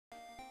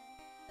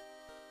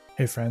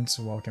Hey friends,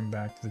 welcome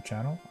back to the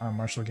channel. I'm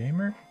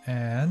MartialGamer,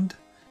 and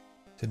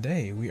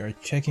today we are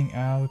checking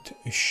out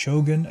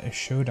Shogun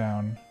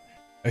Showdown.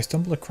 I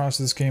stumbled across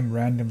this game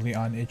randomly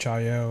on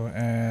itch.io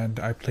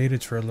and I played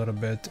it for a little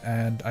bit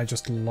and I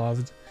just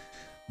loved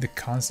the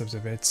concept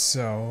of it,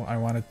 so I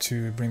wanted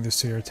to bring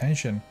this to your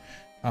attention.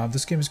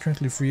 This game is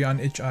currently free on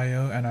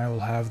itch.io and I will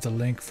have the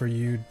link for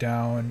you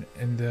down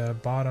in the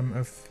bottom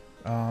of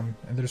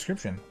in the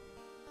description.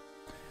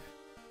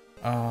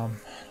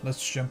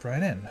 Let's jump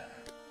right in.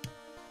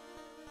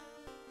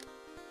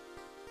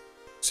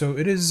 So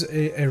it is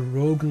a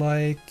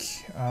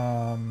roguelike,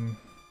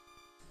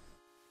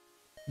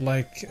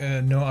 like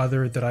no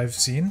other that I've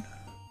seen.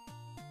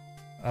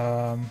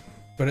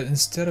 But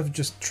instead of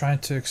just trying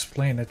to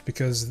explain it,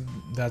 because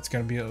that's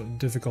gonna be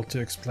difficult to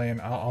explain,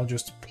 I'll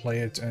just play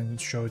it and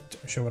show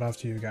it off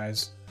to you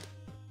guys.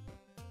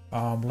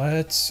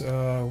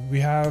 We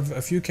have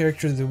a few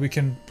characters that we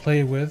can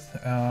play with.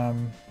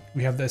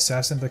 We have the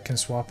assassin that can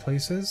swap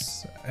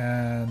places,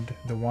 and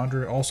the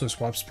wanderer also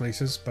swaps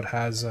places but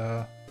has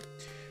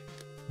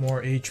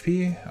more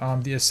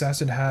HP. The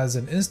assassin has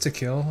an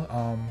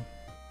insta-kill.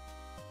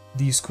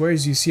 The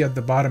squares you see at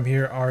the bottom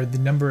here are the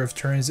number of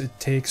turns it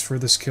takes for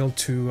the skill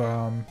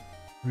to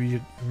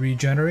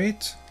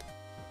regenerate.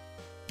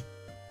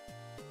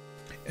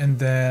 And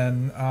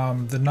then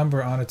the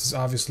number on it is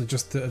obviously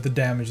just the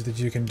damage that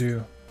you can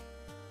do.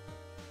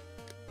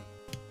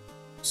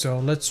 So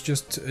let's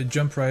just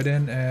jump right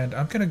in, and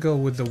I'm gonna go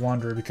with the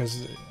wanderer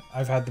because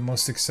I've had the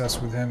most success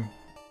with him.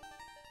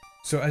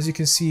 So as you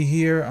can see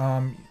here,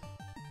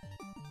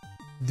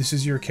 this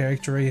is your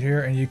character right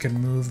here, and you can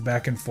move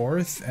back and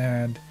forth,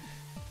 and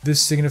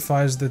this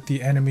signifies that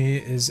the enemy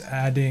is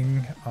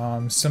adding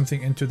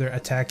something into their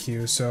attack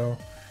queue. So,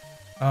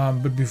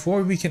 but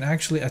before we can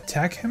actually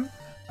attack him,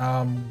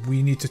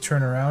 we need to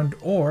turn around,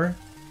 or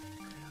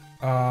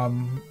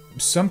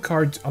some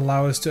cards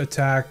allow us to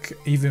attack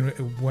even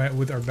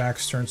with our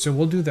backs turned. So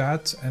we'll do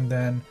that, and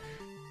then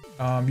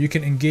you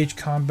can engage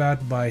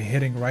combat by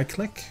hitting right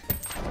click.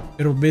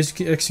 It'll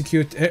basically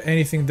execute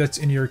anything that's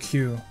in your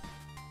queue.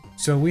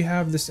 So we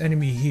have this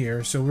enemy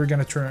here, so we're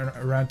gonna turn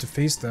around to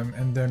face them,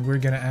 and then we're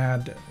gonna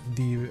add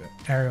the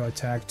aerial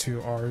attack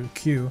to our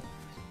queue.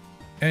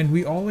 And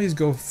we always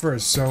go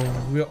first, so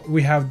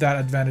we have that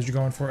advantage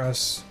going for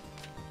us.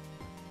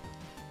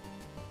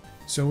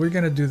 So we're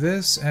gonna do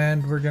this,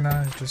 and we're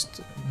gonna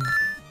just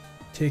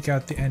take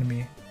out the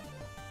enemy.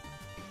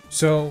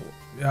 So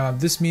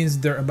this means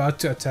they're about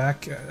to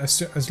attack.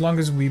 As long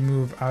as we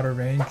move out of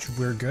range,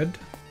 we're good.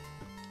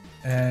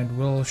 And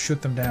we'll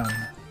shoot them down.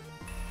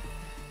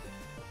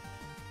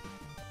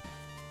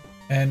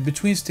 And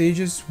between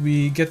stages,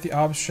 we get the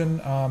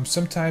option,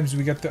 sometimes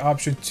we get the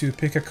option to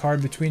pick a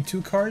card between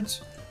two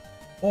cards,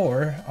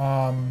 or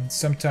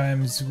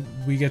sometimes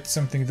we get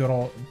something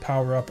that'll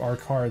power up our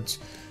cards.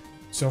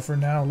 So for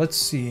now, let's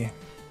see.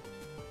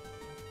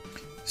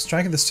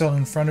 Striking the cell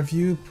in front of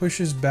you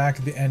pushes back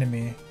the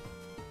enemy.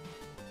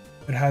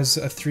 It has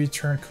a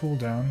 3-turn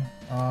cooldown.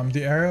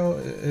 The arrow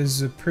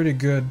is pretty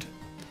good.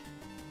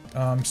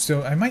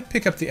 So I might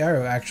pick up the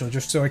arrow actually,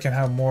 just so I can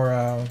have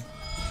more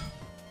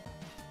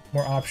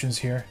options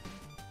here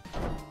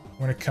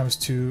when it comes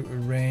to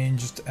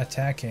ranged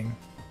attacking.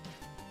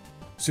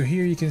 So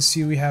here you can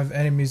see we have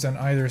enemies on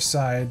either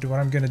side. What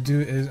I'm gonna do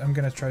is I'm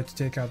gonna try to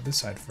take out this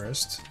side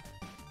first.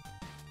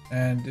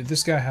 And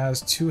this guy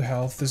has 2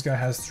 health, this guy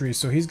has 3,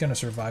 so he's gonna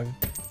survive.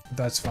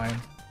 That's fine.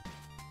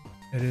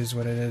 It is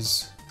what it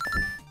is.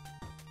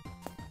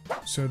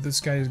 So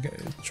this guy is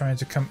trying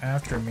to come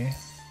after me.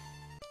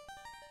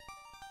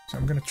 So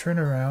I'm gonna turn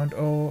around.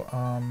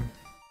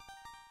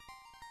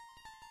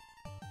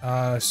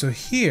 So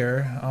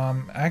here,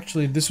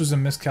 actually this was a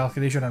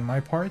miscalculation on my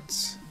part.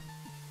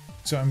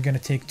 So I'm gonna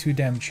take 2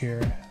 damage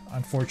here,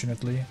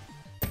 unfortunately.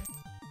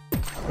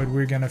 But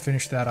we're gonna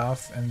finish that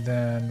off, and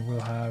then we'll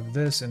have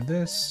this and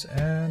this,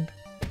 and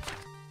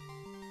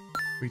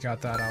we got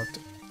that out.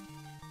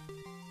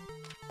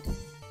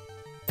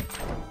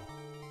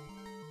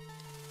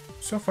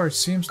 So far it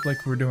seems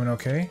like we're doing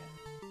okay.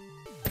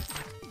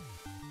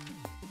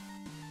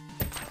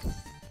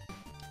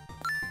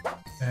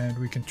 And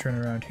we can turn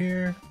around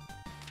here,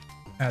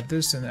 add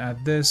this,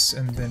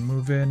 and then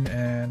move in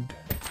and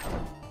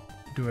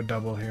do a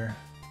double here.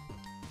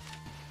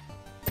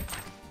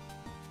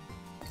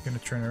 Gonna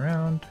turn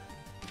around.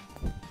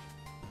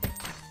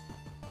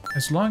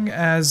 As long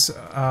as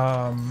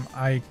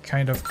I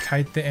kind of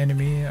kite the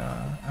enemy,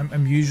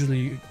 I'm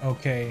usually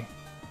okay.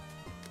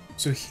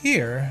 So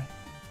here,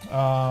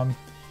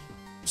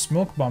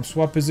 smoke bomb,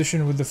 swap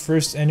position with the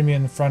first enemy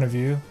in front of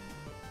you.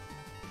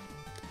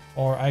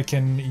 Or I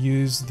can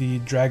use the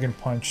dragon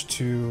punch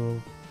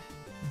to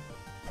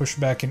push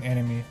back an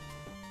enemy.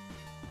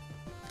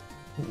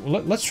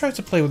 Let's try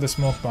to play with the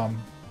smoke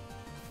bomb.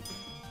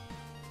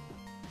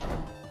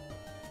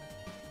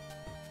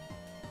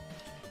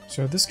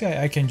 So this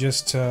guy I can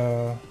just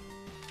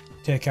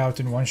take out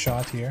in one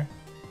shot here.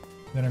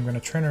 Then I'm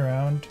gonna turn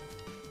around.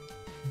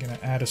 I'm gonna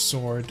add a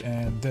sword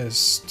and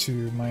this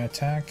to my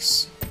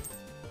attacks.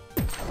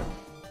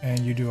 and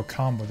you do a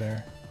combo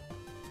there.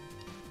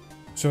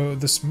 So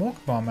the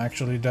smoke bomb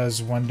actually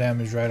does 1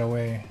 damage right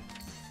away.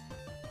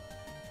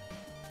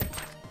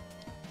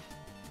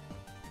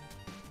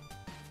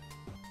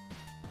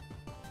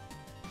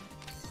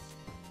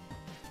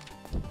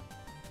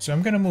 So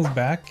I'm gonna move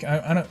back.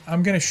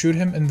 I'm gonna shoot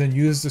him and then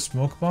use the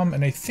smoke bomb,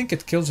 and I think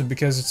it kills him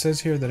because it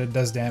says here that it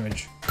does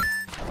damage.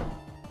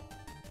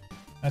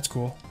 That's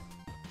cool.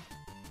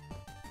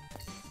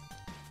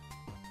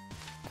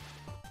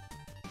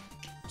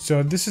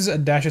 So this is a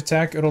dash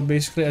attack. It'll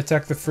basically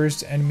attack the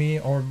first enemy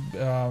or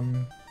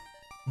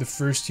the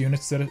first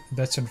units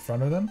that's in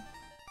front of them.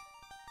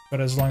 But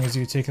as long as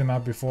you take them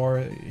out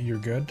before, you're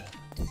good.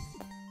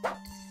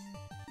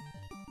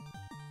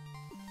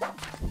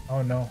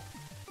 Oh no.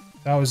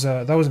 That was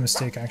a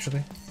mistake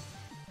actually.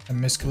 A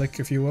misclick,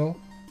 if you will.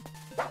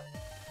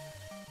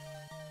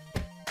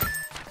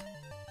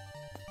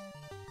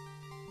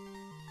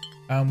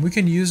 We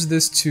can use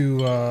this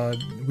to,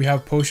 we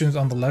have potions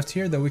on the left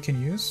here that we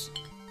can use.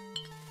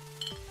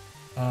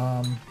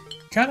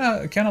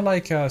 Kinda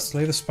like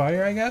Slay the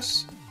Spire, I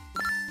guess.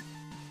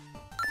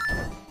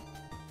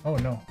 Oh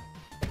no.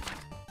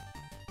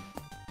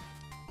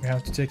 We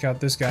have to take out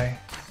this guy.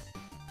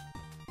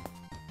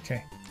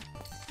 Okay.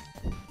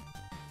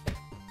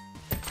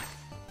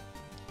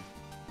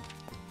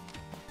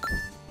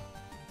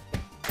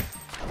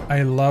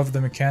 I love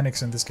the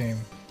mechanics in this game.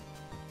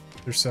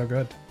 They're so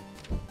good.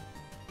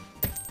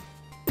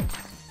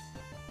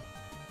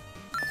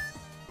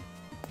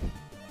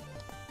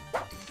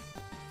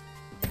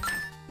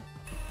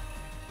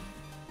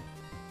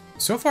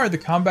 So far the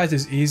combat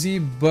is easy,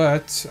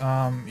 but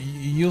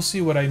you'll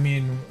see what I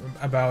mean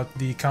about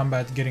the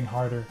combat getting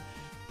harder.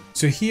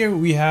 So here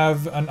we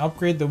have an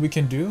upgrade that we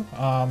can do.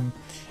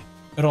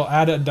 It'll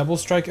add a double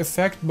strike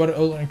effect, but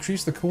it'll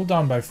increase the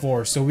cooldown by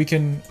 4. So we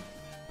can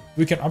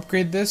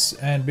upgrade this,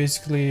 and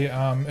basically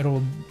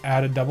it'll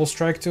add a double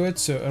strike to it,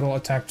 so it'll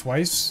attack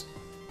twice.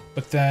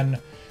 But then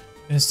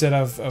instead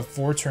of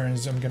 4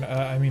 turns,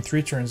 I mean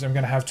 3 turns, I'm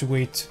gonna have to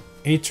wait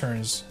 8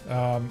 turns.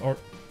 Or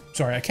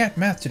sorry, I can't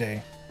math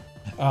today.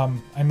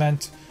 I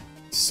meant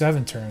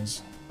 7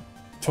 turns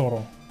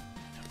total.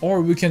 Or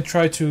we can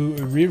try to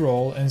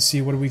reroll and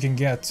see what we can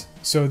get.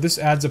 So this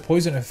adds a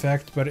poison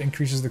effect, but it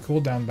increases the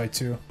cooldown by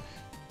 2.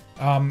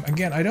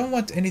 Again, I don't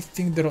want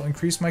anything that'll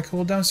increase my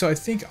cooldown, so I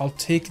think I'll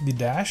take the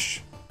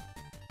dash.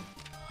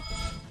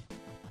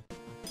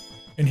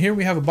 And here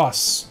we have a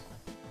boss.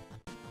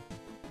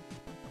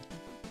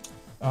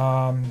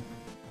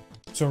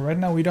 So right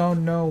now we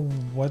don't know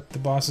what the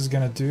boss is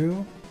gonna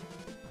do.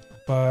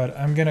 But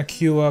I'm gonna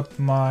queue up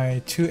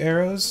my 2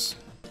 arrows.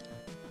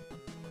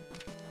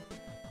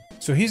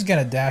 So he's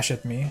gonna dash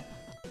at me.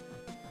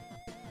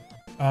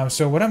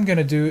 So what I'm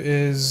gonna do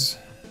is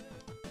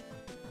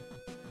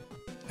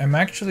I'm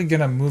actually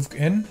gonna move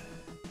in.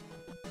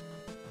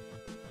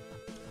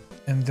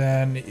 And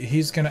then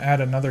he's gonna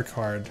add another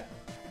card.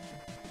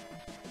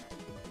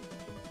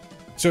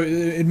 So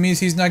it means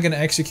he's not gonna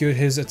execute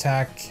his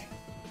attack.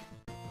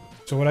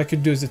 So what I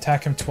could do is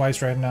attack him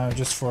twice right now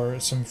just for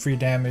some free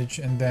damage,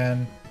 and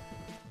then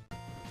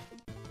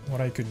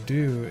what I could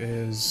do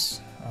is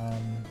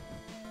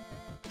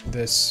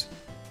this.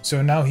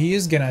 So now he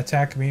is gonna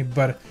attack me,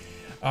 but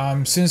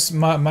since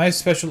my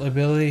special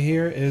ability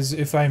here is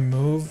if I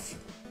move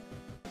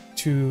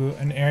to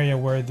an area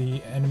where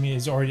the enemy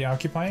is already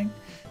occupying,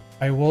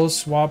 I will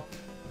swap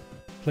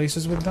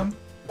places with them,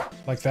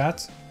 like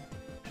that.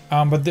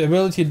 But the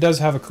ability does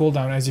have a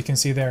cooldown, as you can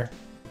see there.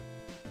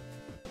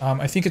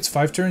 I think it's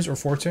 5 turns or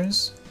 4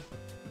 turns.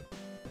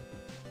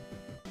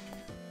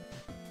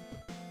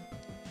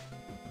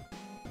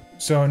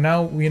 So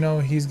now we know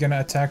he's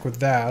gonna attack with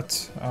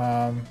that.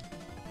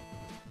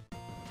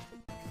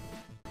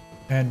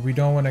 And we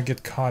don't want to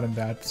get caught in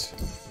that.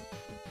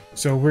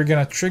 So we're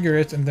gonna trigger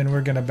it, and then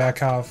we're gonna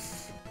back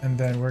off, and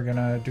then we're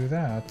gonna do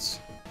that.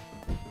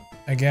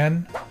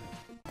 Again,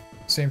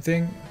 same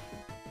thing.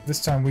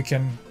 This time we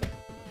can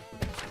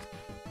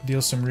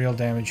deal some real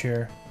damage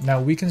here. Now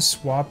we can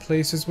swap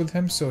places with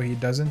him so he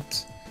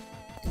doesn't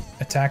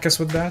attack us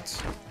with that.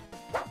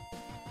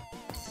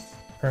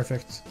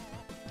 Perfect.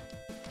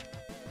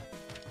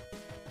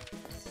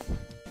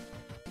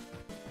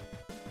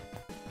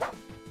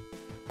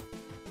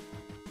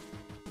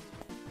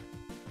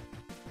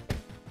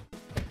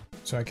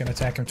 So I can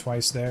attack him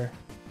twice there.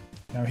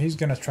 Now he's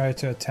gonna try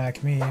to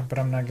attack me, but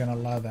I'm not gonna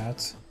allow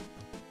that.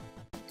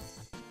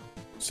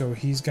 So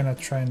he's gonna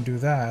try and do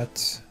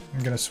that.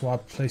 I'm gonna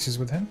swap places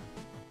with him.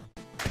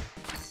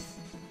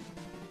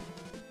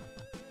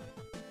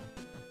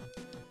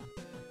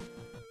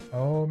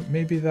 Oh,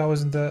 maybe that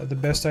wasn't the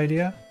best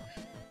idea?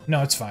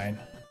 No, it's fine.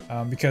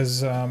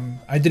 Because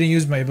I didn't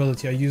use my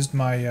ability, I used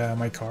my,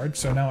 my card,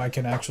 so now I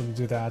can actually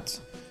do that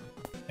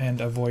and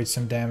avoid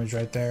some damage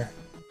right there.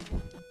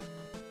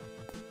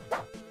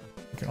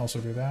 I can also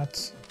do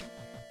that.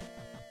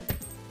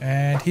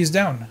 And he's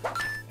down.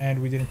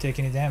 And we didn't take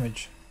any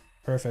damage.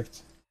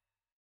 Perfect.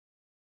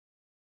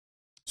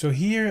 So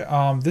here,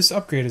 this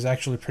upgrade is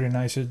actually pretty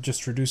nice. It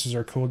just reduces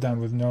our cooldown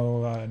with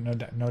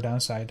no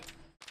downside.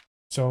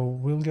 So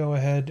we'll go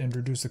ahead and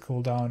reduce the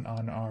cooldown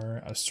on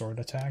our sword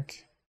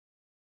attack.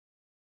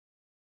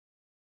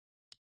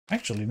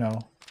 Actually,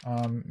 no.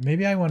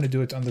 Maybe I want to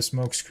do it on the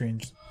smoke screen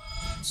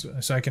so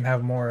I can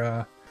have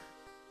more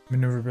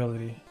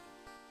maneuverability.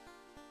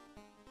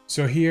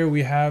 So here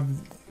we have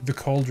the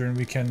cauldron.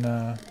 We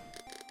can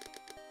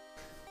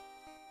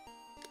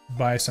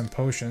buy some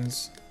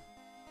potions.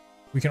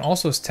 We can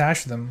also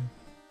stash them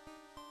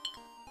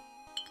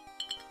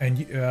and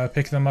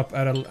pick them up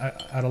at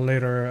a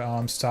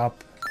later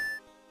stop.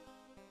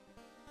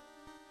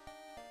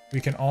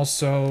 We can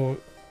also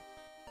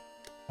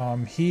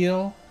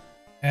heal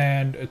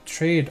and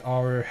trade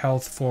our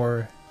health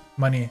for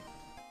money.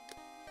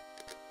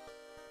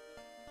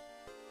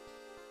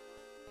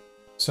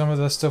 Some of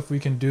the stuff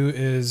we can do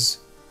is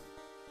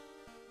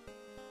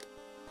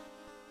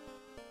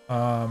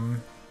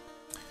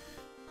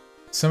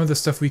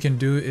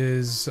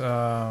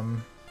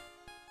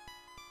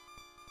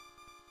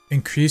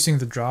increasing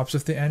the drops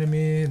of the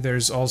enemy.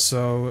 There's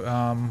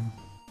also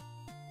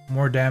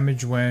more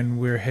damage when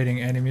we're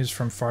hitting enemies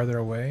from farther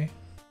away.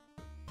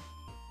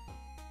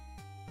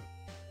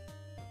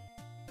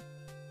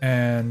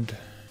 And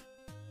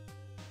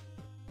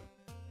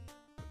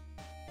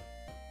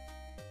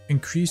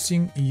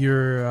increasing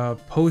your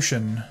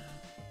potion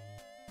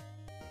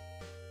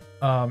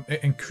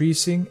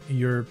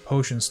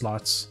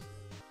slots.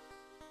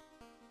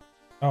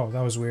 Oh,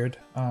 that was weird.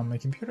 My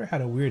computer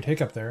had a weird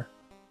hiccup there.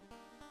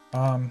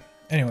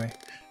 Anyway,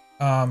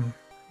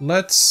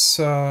 let's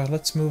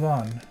move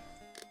on.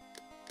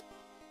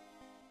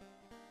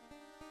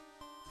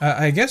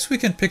 I guess we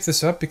can pick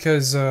this up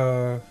because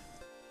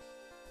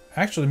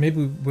actually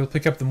maybe we'll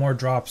pick up the more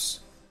drops.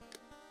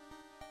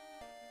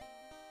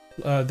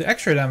 The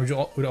extra damage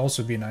would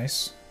also be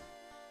nice.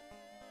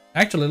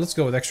 Actually, let's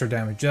go with extra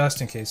damage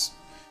just in case.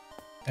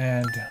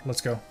 And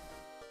let's go.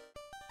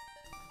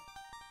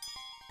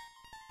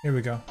 Here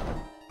we go.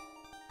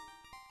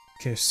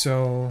 Okay,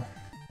 so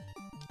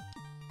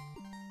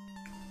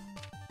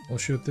we'll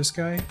shoot this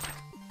guy,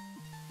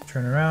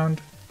 turn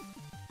around,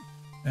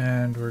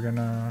 and we're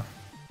gonna...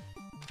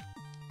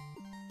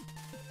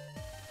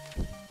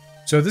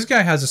 So this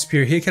guy has a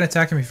spear. He can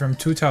attack me from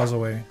 2 tiles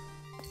away.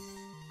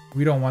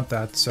 We don't want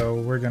that, so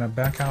we're gonna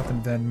back out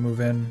and then move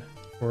in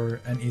for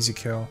an easy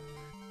kill.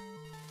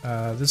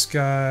 This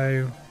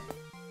guy...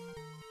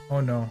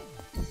 Oh no.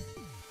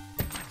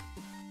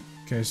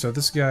 Okay, so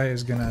this guy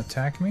is gonna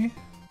attack me.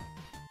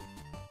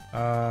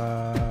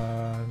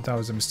 That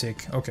was a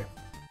mistake. Okay.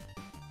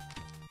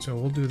 So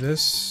we'll do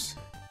this.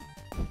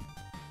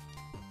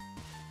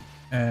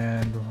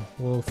 And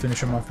we'll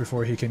finish him off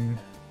before he can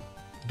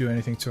do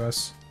anything to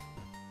us.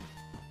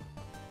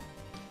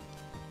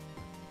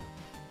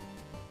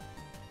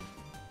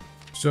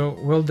 So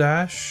we'll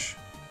dash,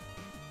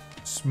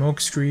 smoke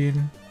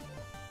screen,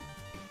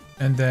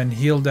 and then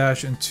heal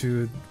dash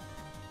into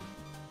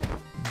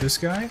this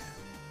guy.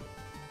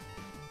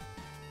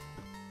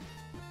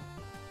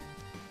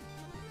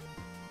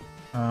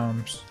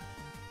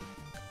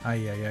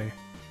 Ay.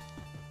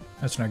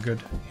 That's not good.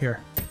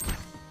 Here.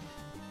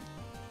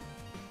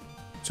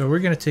 So we're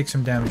gonna take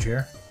some damage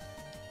here,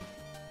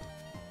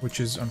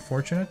 which is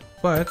unfortunate,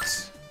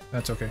 but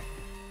that's okay.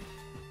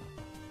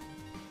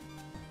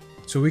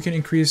 So we can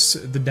increase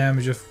the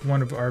damage of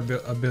one of our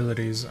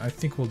abilities. I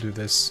think we'll do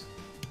this.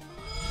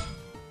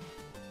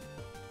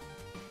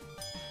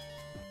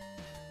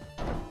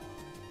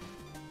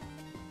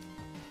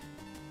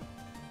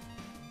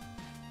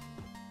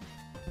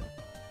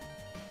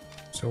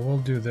 So we'll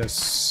do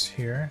this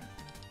here.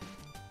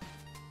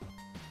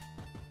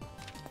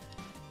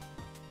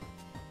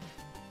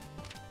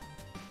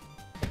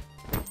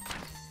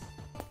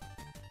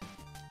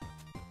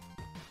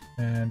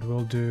 And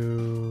we'll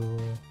do...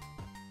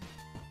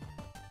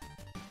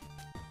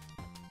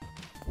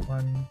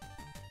 1,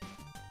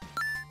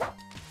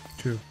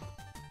 2.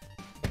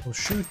 We'll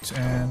shoot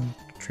and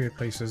trade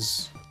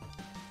places.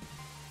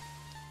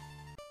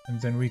 And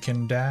then we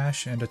can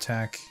dash and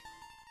attack.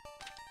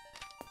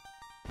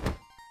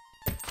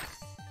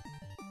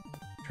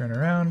 Turn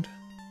around.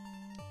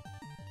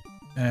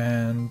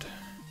 And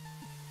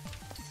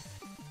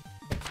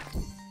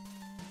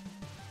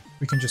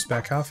we can just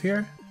back off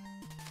here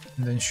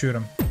and then shoot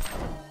him.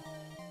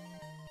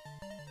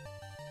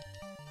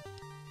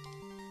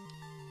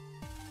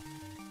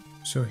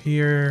 So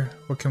here,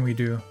 what can we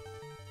do?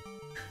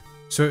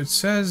 So it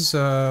says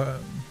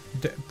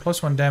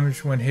 +1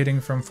 damage when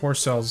hitting from 4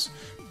 cells.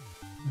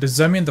 Does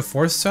that mean the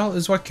 4th cell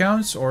is what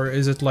counts, or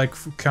is it like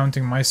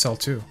counting my cell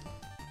too?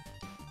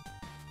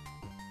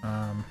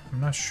 I'm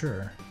not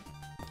sure.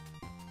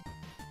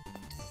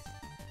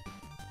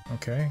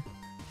 Okay.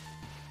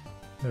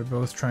 They're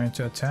both trying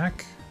to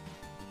attack.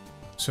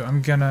 So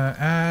I'm gonna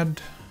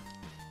add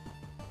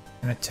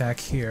an attack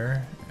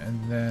here, and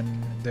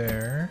then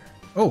there.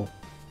 Oh!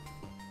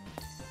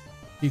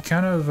 He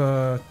kind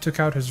of took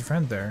out his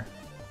friend there.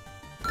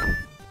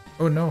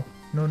 Oh no.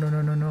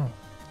 No.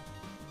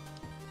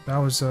 That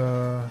was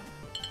a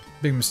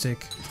big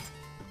mistake.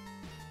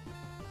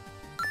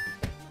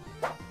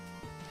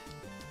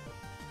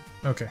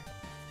 Okay.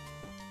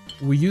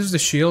 We used the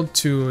shield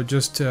to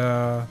just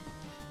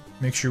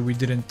make sure we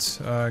didn't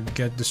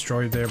get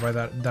destroyed there by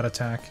that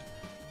attack.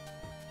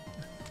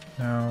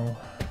 Now,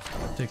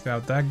 take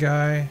out that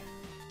guy.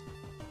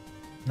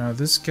 Now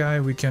this guy,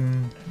 we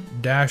can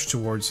dash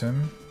towards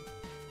him.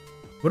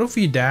 What if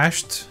we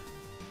dashed,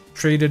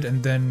 traded,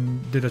 and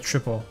then did a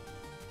triple?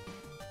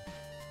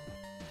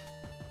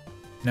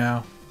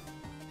 Now,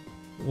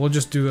 we'll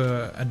just do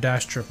a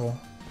dash triple.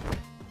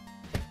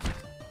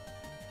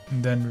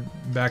 And then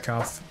back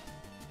off.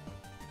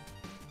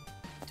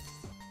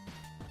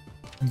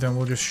 And then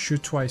we'll just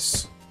shoot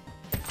twice.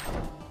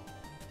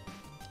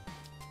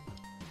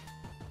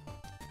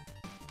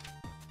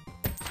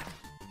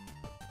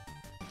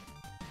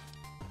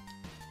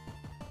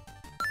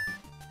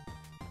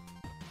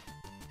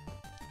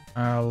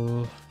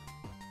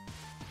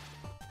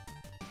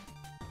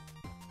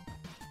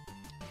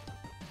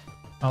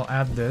 I'll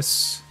add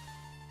this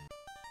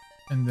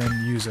and then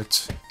use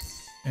it.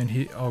 And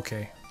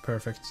okay,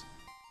 perfect.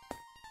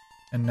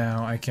 And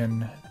now I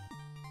can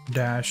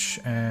dash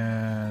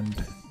and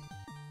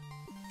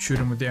shoot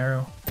him with the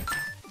arrow.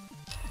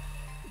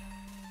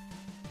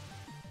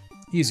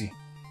 Easy.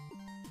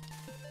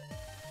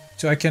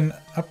 So I can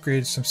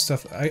upgrade some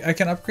stuff. I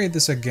can upgrade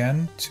this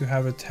again to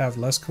have it have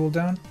less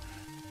cooldown.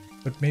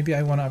 But maybe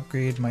I want to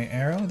upgrade my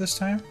arrow this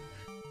time.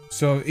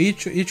 So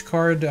each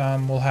card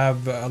will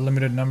have a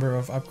limited number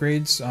of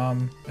upgrades.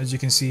 As you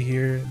can see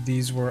here,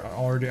 these were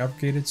already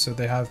upgraded, so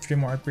they have 3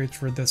 more upgrades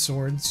for the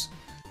swords,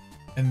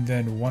 and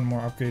then 1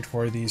 more upgrade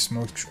for the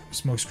smoke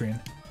screen.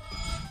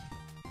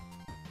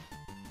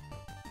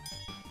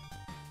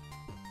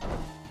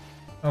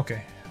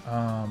 Okay,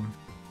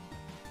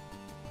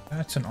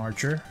 that's an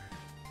archer.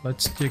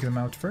 Let's take them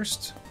out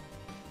first,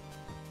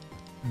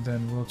 and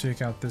then we'll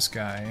take out this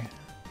guy.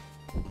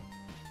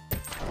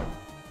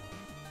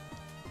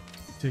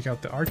 Take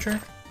out the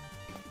archer,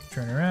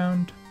 turn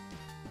around,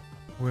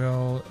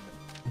 we'll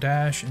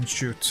dash and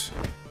shoot.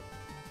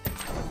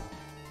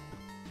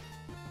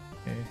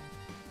 Okay.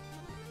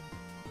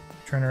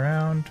 Turn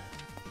around,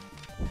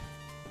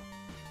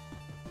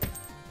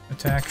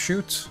 attack,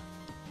 shoot,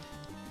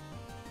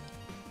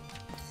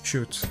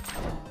 shoot.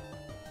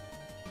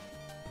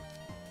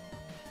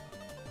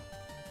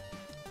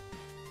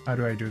 How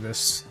do I do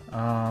this?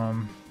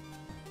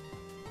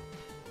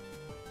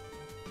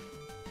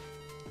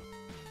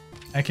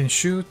 I can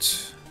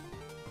shoot,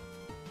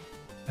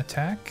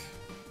 attack.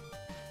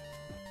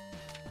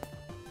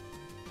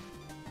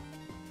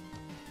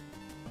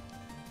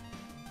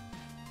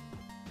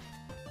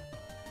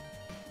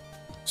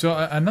 So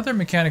another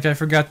mechanic I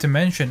forgot to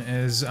mention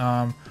is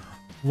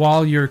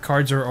while your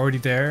cards are already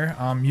there,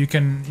 you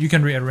can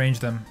rearrange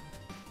them.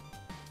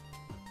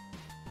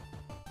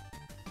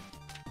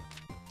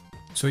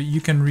 So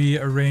you can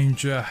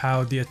rearrange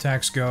how the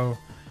attacks go.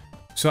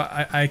 So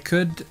I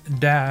could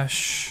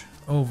dash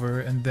over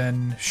and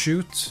then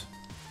shoot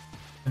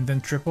and then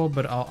triple,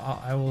 but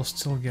I will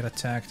still get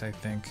attacked, I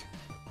think,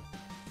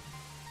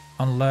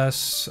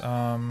 unless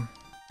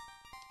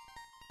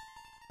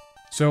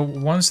so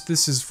once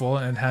this is full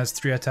and it has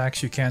 3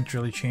 attacks, you can't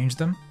really change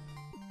them.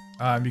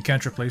 You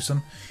can't replace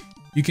them.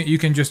 You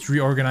can just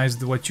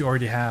reorganize what you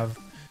already have.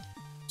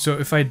 So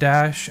if I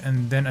dash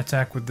and then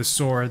attack with the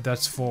sword,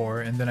 that's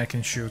 4, and then I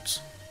can shoot.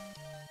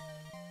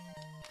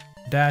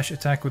 Dash,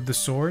 attack with the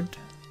sword,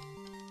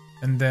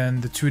 and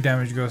then the 2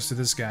 damage goes to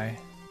this guy.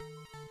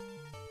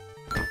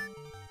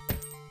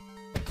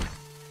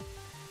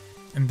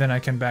 And then I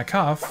can back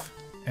off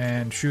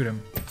and shoot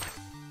him.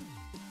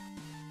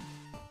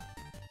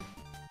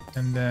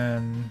 And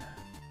then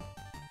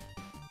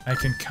I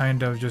can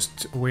kind of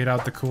just wait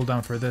out the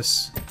cooldown for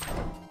this.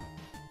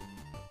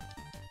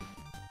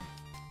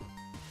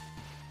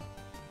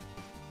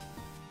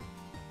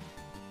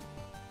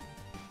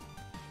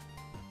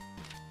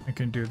 I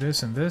can do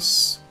this and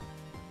this.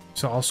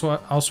 So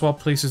I'll swap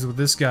places with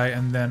this guy,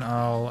 and then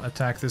I'll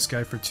attack this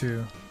guy for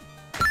 2.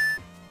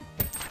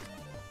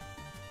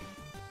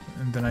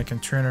 And then I can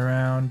turn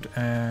around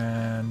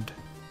and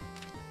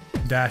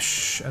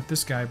dash at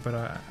this guy,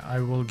 but I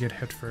will get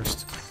hit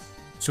first.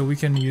 So we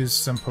can use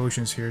some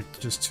potions here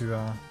just to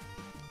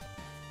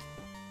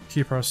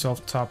keep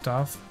ourselves topped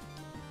off.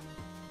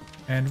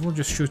 And we'll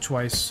just shoot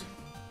twice.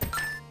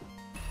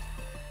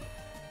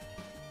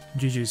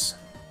 GG's.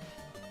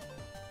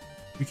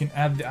 We can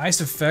add the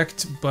ice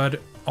effect, but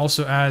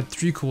also add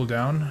 3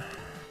 cooldown.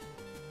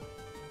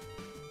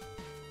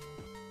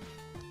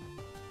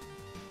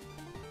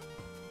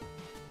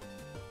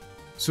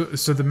 So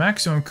the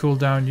maximum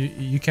cooldown,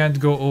 you can't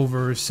go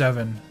over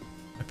 7,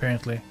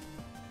 apparently.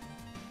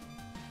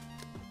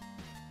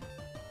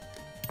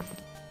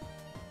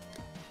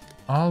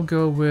 I'll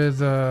go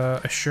with a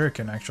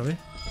shuriken, actually.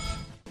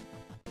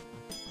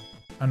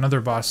 Another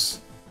boss.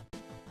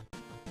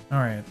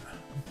 Alright.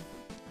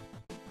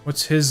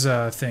 What's his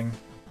thing?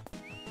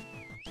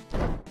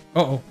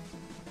 Uh-oh.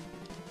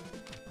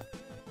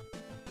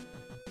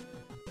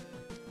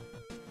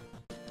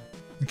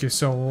 Okay,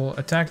 so we'll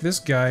attack this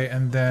guy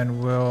and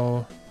then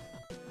we'll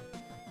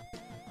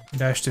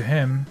dash to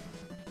him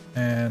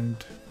and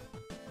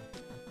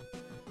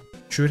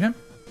shoot him.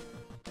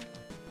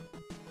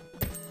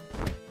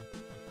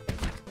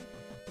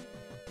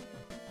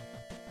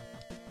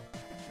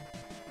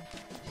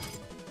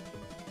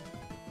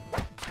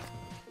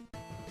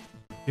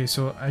 Okay,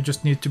 so I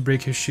just need to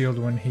break his shield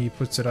when he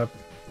puts it up.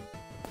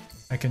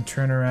 I can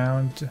turn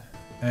around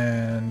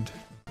and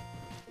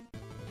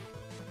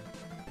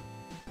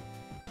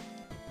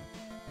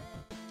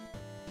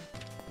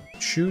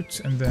shoot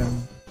and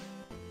then...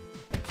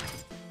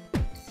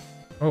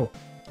 Oh.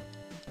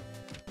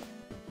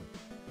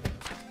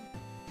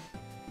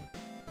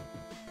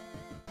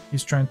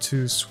 He's trying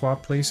to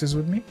swap places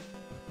with me?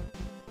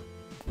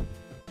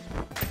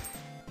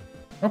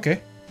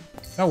 Okay,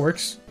 that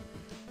works.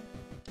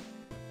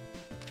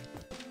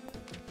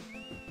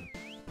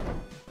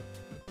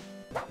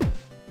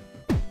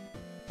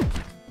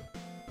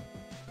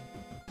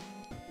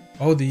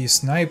 Oh, the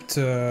sniped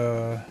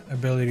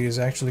ability is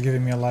actually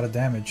giving me a lot of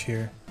damage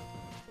here.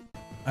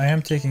 I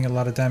am taking a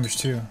lot of damage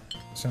too,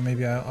 so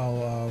maybe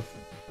I'll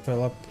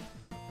fill up.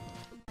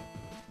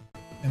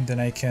 And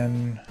then I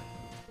can...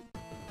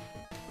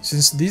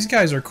 Since these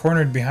guys are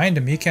cornered behind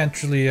him, he can't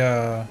really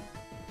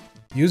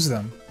use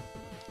them.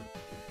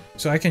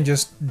 So I can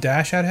just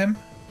dash at him.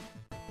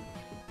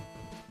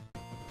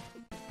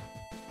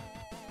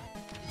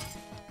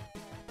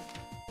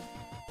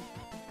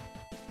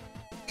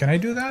 Can I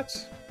do that?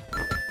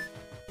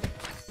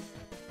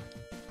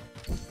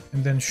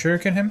 And then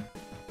shuriken him.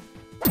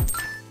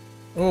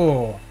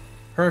 Oh,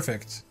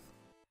 perfect.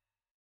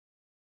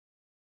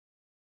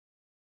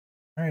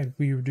 Alright,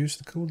 we reduce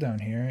the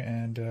cooldown here,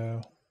 and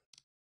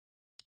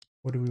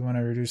what do we want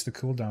to reduce the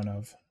cooldown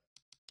of?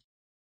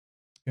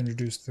 We can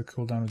reduce the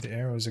cooldown of the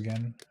arrows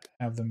again,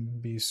 have them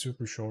be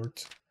super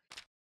short.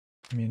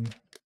 I mean,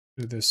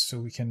 do this so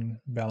we can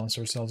balance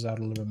ourselves out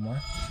a little bit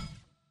more.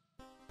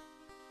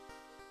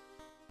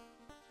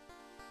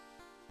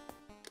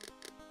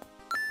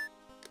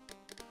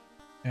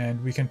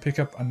 And we can pick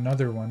up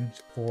another one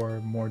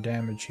for more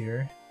damage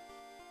here.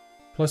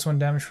 +1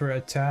 damage for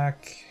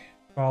attack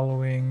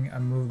following a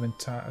movement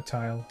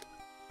tile.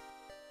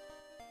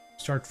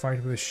 Start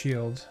fight with a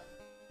shield.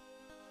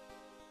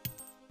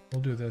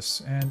 We'll do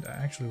this, and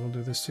actually we'll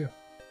do this too.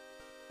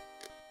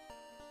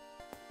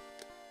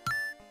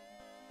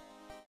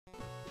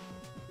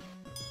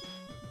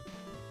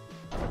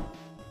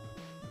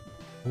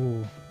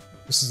 Ooh,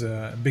 this is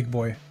a big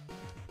boy.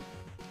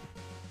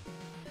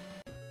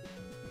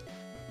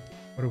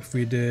 What if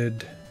we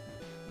did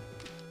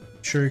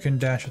shuriken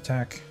dash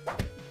attack?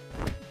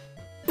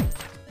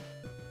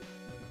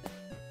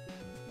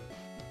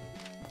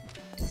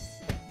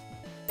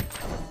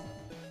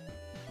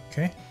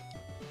 Okay.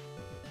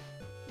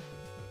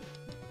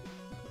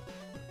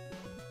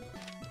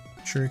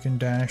 Shuriken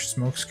dash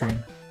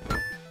smokescreen.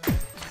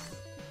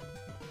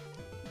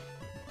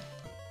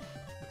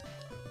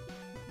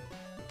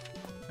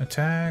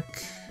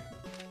 Attack.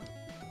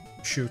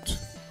 Shoot.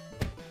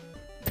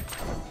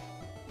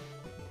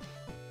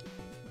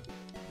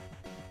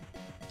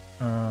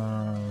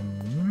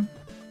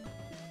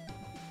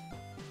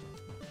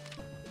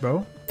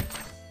 Bow.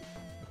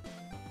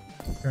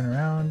 Turn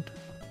around.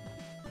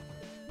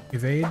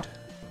 Evade.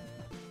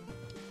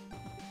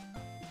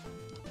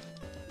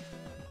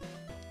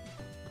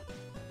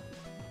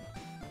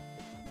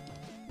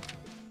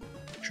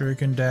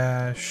 Shuriken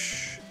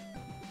dash.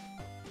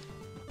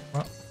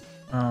 Well,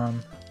 I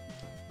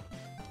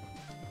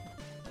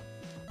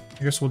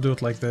guess we'll do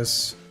it like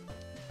this.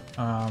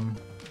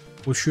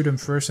 We'll shoot him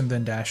first and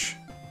then dash.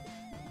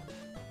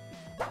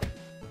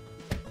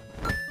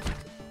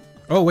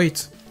 Oh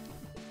wait.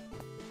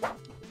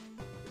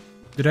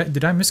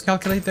 Did I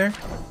miscalculate there?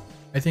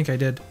 I think I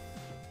did.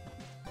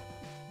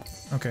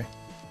 Okay.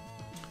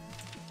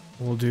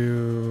 We'll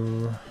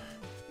do...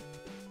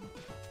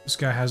 This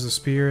guy has the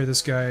spear,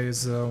 this guy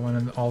is the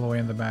one all the way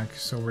in the back,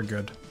 so we're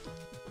good.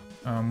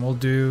 We'll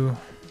do...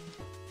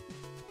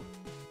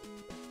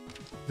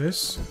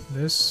 This.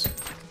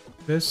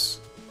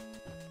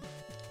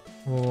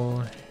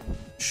 We'll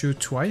shoot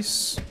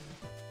twice.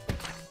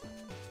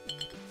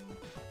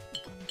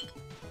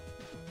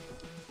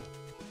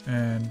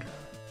 And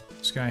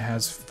this guy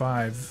has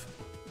 5.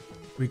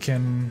 We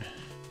can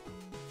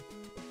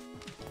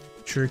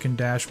shuriken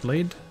dash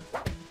blade.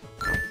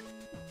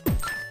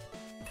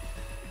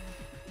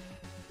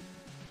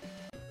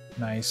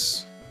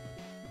 Nice.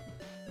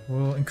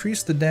 We'll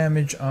increase the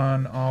damage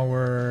on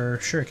our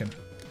shuriken.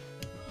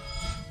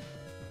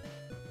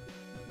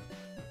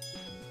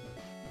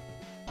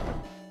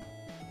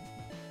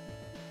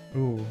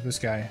 Ooh, this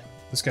guy.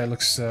 This guy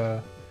looks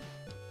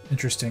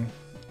interesting.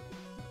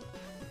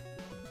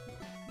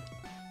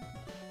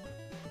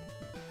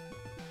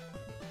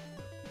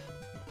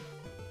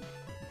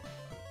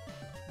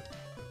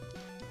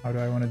 How do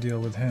I want to deal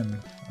with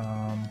him?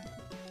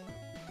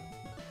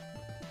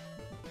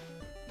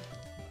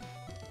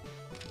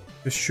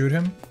 Just shoot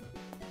him?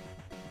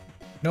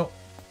 No.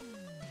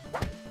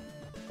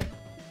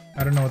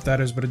 I don't know what that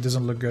is, but it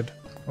doesn't look good.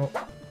 Oh.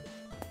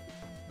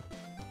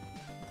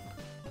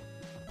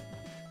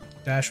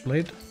 Dash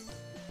blade.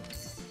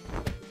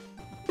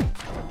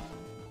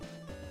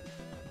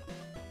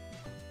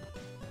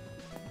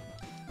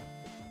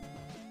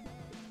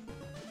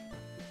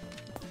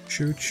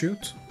 Shoot,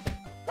 shoot.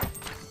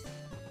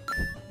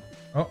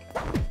 Oh.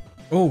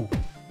 Oh.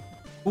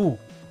 Ooh.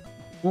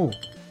 Ooh.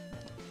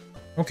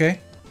 Okay.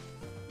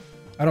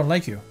 I don't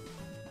like you.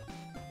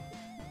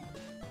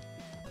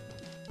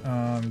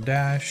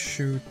 Dash,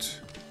 shoot.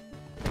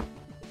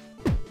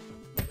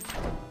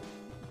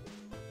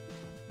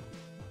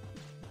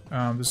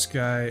 This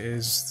guy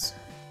is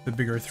the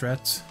bigger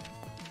threat.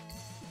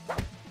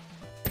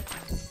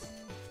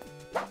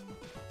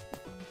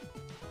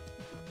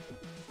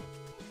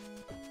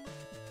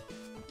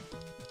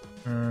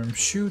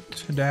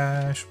 Shoot,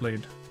 dash,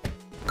 blade.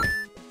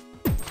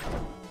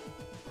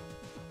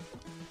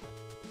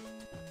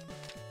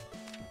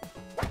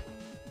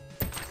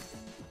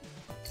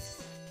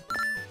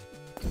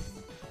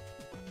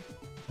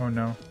 Oh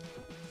no.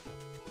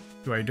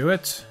 Do I do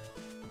it?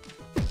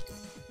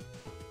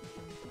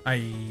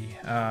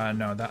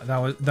 No,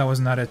 that was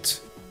not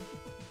it.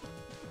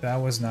 That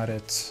was not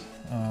it.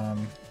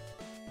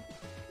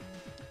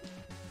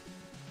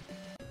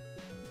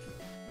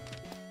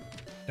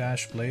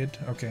 Dash blade,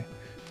 okay.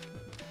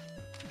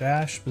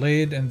 Dash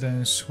blade and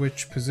then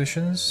switch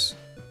positions.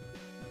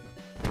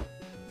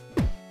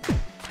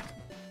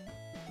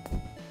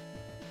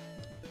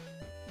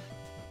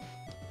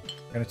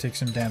 Gotta take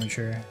some damage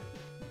here.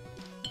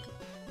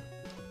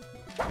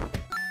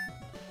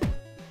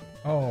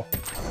 Oh.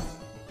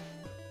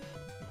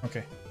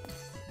 Okay.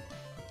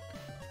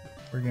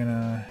 We're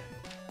gonna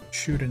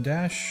shoot and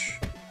dash.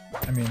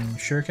 I mean,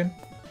 shuriken.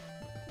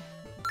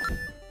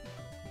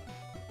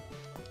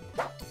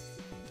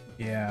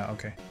 Yeah,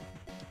 okay.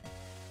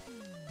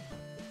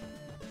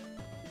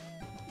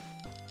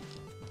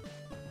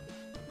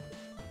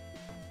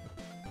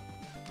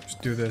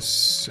 Just do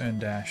this and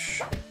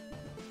dash.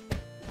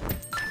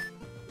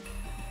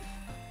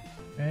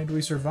 And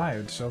we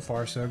survived. So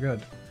far, so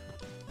good.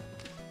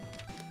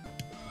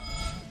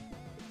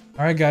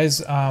 Alright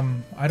guys,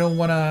 I don't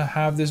want to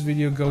have this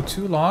video go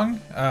too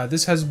long.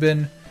 This has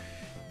been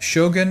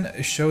Shogun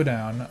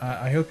Showdown.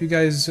 I hope you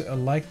guys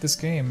liked this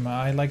game.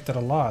 I liked it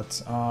a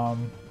lot.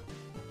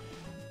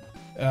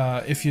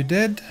 If you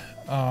did,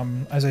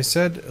 as I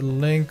said, a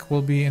link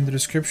will be in the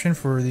description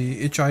for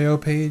the itch.io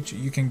page.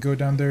 You can go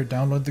down there,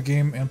 download the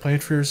game, and play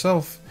it for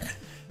yourself.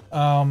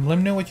 Let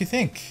me know what you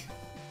think.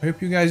 I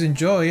hope you guys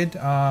enjoyed.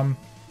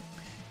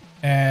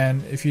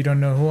 And if you don't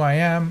know who I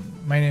am,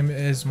 my name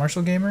is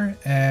MartialGamer,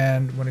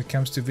 and when it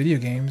comes to video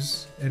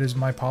games, it is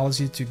my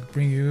policy to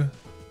bring you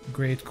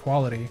great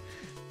quality.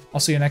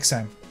 I'll see you next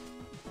time.